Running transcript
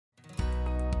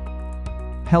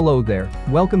Hello there,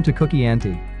 welcome to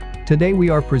CookyAunty. Today we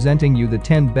are presenting you the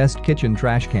 10 best kitchen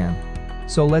trash can.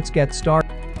 So let's get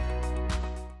started.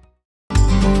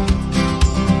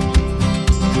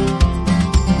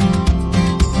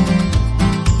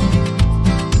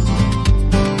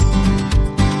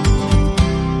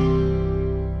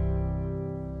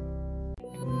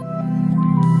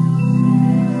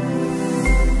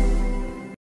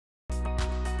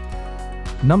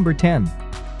 Number 10.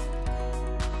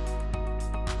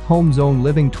 HomeZone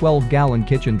Living 12-gallon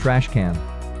kitchen trash can.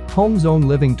 HomeZone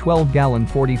Living 12-gallon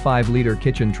 45-liter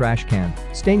kitchen trash can,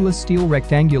 stainless steel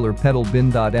rectangular pedal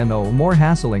bin. No more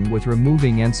hassling with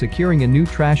removing and securing a new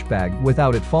trash bag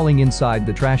without it falling inside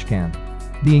the trash can.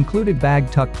 The included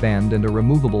bag tuck band and a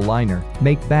removable liner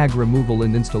make bag removal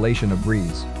and installation a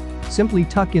breeze. Simply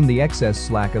tuck in the excess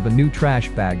slack of a new trash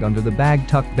bag under the bag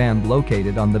tuck band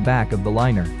located on the back of the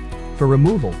liner. For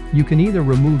removal, you can either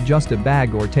remove just a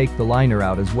bag or take the liner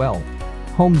out as well.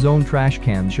 HomeZone trash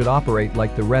cans should operate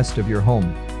like the rest of your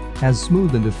home. As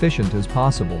smooth and efficient as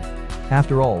possible.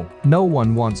 After all, no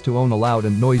one wants to own a loud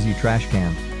and noisy trash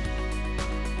can.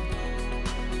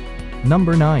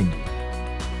 Number 9.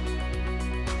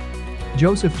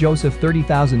 Joseph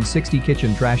 30,060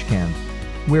 kitchen trash can.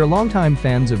 We're longtime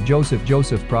fans of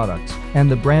Joseph products, and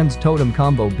the brand's Totem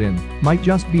Combo Bin might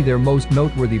just be their most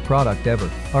noteworthy product ever.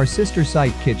 Our sister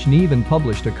site Kitchen even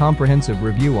published a comprehensive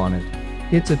review on it.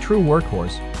 It's a true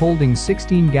workhorse, holding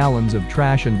 16 gallons of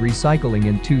trash and recycling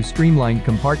in 2 streamlined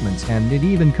compartments, and it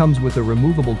even comes with a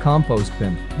removable compost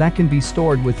bin that can be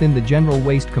stored within the general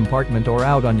waste compartment or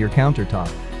out on your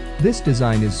countertop. This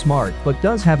design is smart but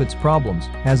does have its problems,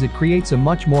 as it creates a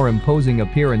much more imposing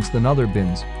appearance than other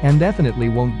bins and definitely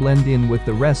won't blend in with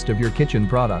the rest of your kitchen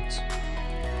products.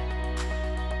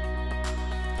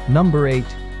 Number 8.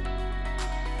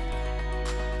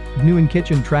 BestOffice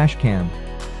Kitchen Trash Can.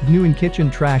 BestOffice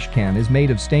Kitchen Trash Can is made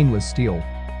of stainless steel.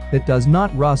 It does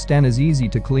not rust and is easy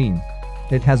to clean.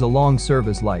 It has a long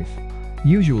service life.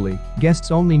 Usually,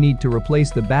 guests only need to replace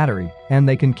the battery, and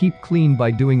they can keep clean by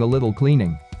doing a little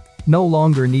cleaning. No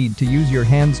longer need to use your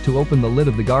hands to open the lid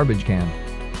of the garbage can.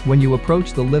 When you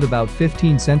approach the lid about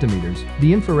 15 centimeters,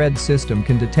 the infrared system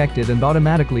can detect it and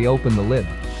automatically open the lid.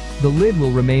 The lid will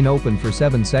remain open for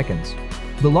 7 seconds.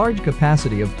 The large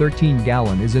capacity of 13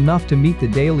 gallon is enough to meet the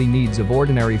daily needs of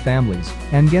ordinary families,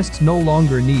 and guests no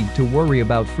longer need to worry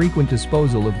about frequent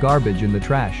disposal of garbage in the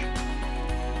trash.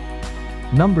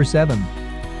 Number 7.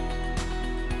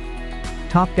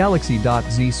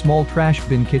 Topgalaxy.Z Small Trash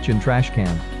Bin Kitchen Trash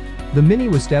Can. The Mini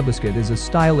Wastebasket is a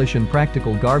stylish and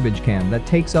practical garbage can that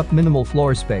takes up minimal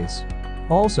floor space.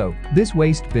 Also, this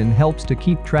waste bin helps to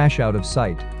keep trash out of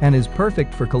sight and is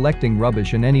perfect for collecting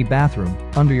rubbish in any bathroom,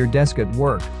 under your desk at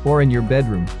work, or in your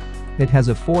bedroom. It has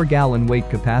a 4-gallon weight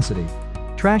capacity.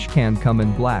 Trash can come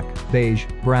in black, beige,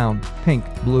 brown, pink,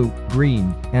 blue,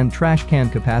 green, and trash can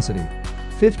capacity.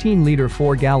 15-liter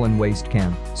 4-gallon waste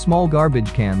can, small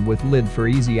garbage can with lid for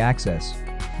easy access.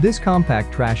 This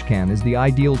compact trash can is the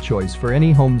ideal choice for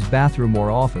any home's bathroom or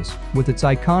office, with its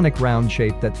iconic round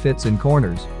shape that fits in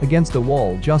corners, against the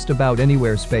wall just about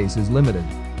anywhere space is limited.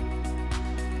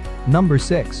 Number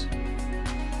 6.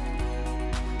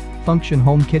 Function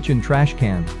Home Kitchen Trash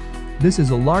Can. This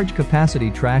is a large capacity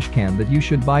trash can that you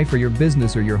should buy for your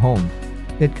business or your home.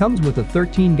 It comes with a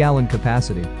 13-gallon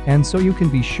capacity, and so you can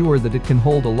be sure that it can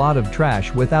hold a lot of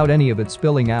trash without any of it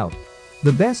spilling out.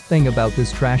 The best thing about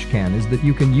this trash can is that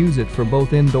you can use it for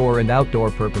both indoor and outdoor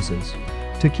purposes.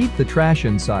 To keep the trash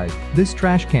inside, this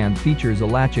trash can features a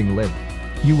latching lid.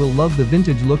 You will love the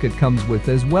vintage look it comes with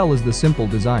as well as the simple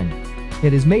design.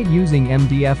 It is made using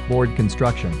MDF board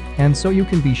construction, and so you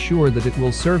can be sure that it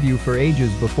will serve you for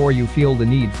ages before you feel the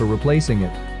need for replacing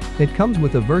it. It comes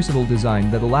with a versatile design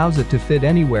that allows it to fit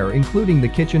anywhere, including the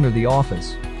kitchen or the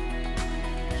office.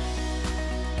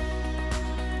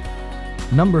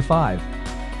 Number 5.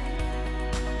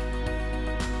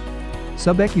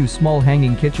 SUBEKYU Small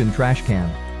Hanging Kitchen Trash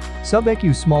Can.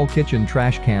 SUBEKYU Small Kitchen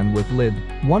Trash Can with lid,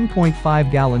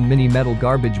 1.5-gallon mini metal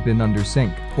garbage bin under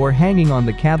sink, or hanging on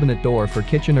the cabinet door for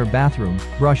kitchen or bathroom,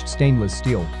 brushed stainless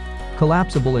steel.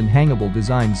 Collapsible and hangable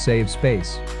designs save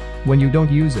space. When you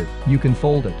don't use it, you can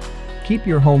fold it. Keep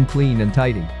your home clean and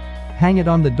tidy. Hang it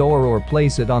on the door or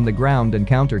place it on the ground and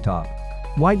countertop.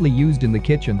 Widely used in the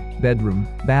kitchen, bedroom,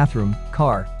 bathroom,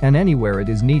 car, and anywhere it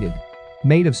is needed.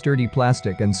 Made of sturdy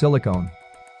plastic and silicone.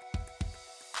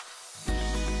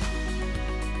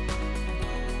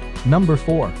 Number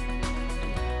 4.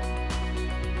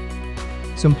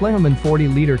 Simplehuman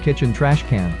 40-liter Kitchen Trash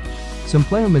Can.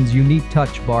 Simplehuman's unique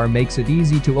touch bar makes it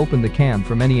easy to open the can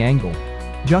from any angle.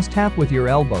 Just tap with your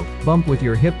elbow, bump with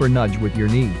your hip or nudge with your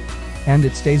knee. And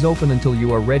it stays open until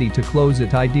you are ready to close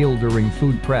it, ideal during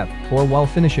food prep or while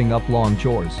finishing up long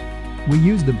chores. We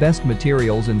use the best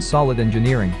materials and solid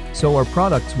engineering, so our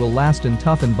products will last in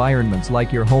tough environments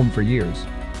like your home for years.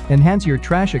 Enhance your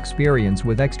trash experience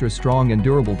with extra strong and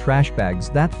durable trash bags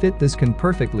that fit this can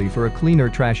perfectly for a cleaner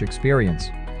trash experience.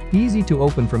 Easy to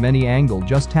open from any angle,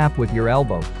 just tap with your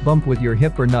elbow, bump with your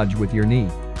hip or nudge with your knee.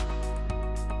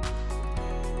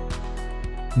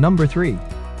 Number 3.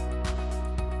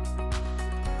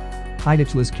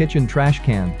 iTouchless Kitchen Trash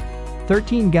Can.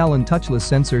 13-gallon touchless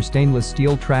sensor stainless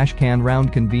steel trash can.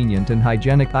 Round, convenient and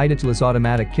hygienic iTouchless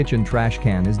automatic kitchen trash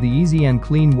can is the easy and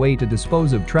clean way to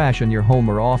dispose of trash in your home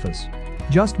or office.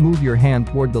 Just move your hand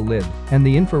toward the lid, and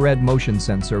the infrared motion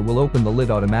sensor will open the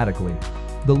lid automatically.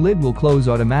 The lid will close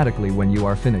automatically when you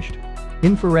are finished.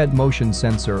 Infrared motion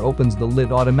sensor opens the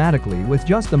lid automatically with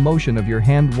just the motion of your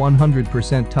hand,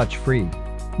 100% touch-free.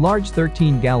 Large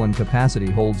 13-gallon capacity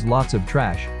holds lots of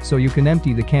trash, so you can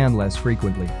empty the can less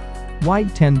frequently.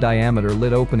 Wide 10 diameter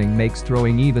lid opening makes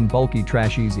throwing even bulky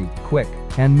trash easy, quick,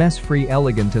 and mess-free.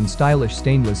 Elegant and stylish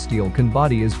stainless steel can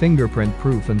body is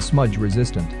fingerprint-proof and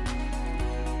smudge-resistant.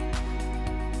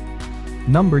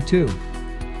 Number 2.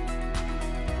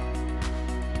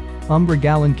 Umbra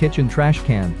Gallon Kitchen Trash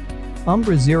Can.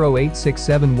 Umbra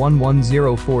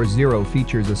 0867111040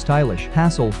 features a stylish,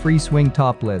 hassle-free swing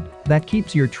top lid that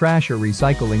keeps your trash or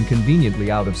recycling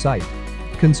conveniently out of sight.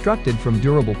 Constructed from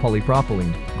durable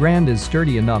polypropylene, Grand is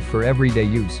sturdy enough for everyday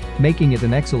use, making it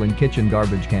an excellent kitchen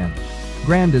garbage can.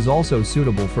 Grand is also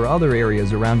suitable for other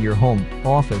areas around your home,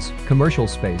 office, commercial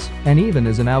space, and even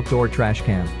as an outdoor trash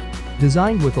can.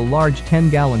 Designed with a large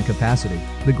 10-gallon capacity,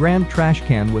 the Grand trash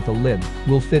can with a lid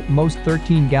will fit most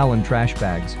 13-gallon trash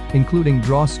bags, including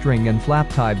drawstring and flap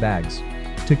tie bags.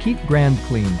 To keep Grand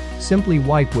clean, simply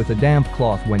wipe with a damp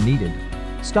cloth when needed.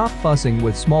 Stop fussing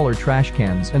with smaller trash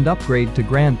cans and upgrade to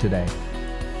Grand today.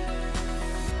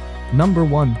 Number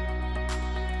 1.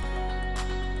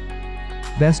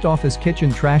 BestOffice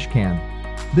Kitchen Trash Can.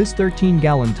 This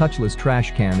 13-gallon touchless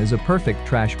trash can is a perfect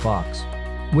trash box.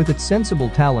 With its sensible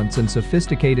talents and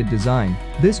sophisticated design,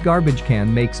 this garbage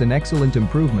can makes an excellent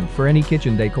improvement for any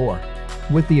kitchen decor.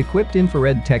 With the equipped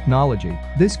infrared technology,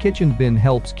 this kitchen bin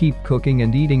helps keep cooking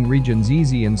and eating regions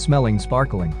easy and smelling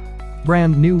sparkling.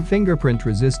 Brand new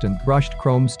fingerprint-resistant brushed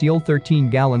chrome steel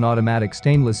 13-gallon automatic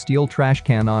stainless steel trash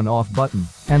can on-off button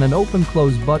and an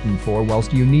open-close button for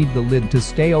whilst you need the lid to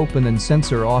stay open, and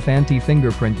sensor off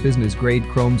anti-fingerprint business-grade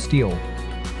chrome steel.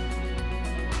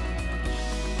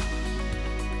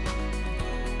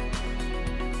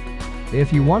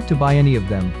 If you want to buy any of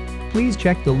them, please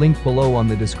check the link below on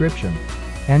the description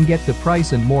and get the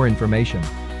price and more information.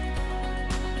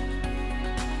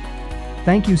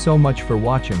 Thank you so much for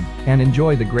watching and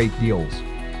enjoy the great deals.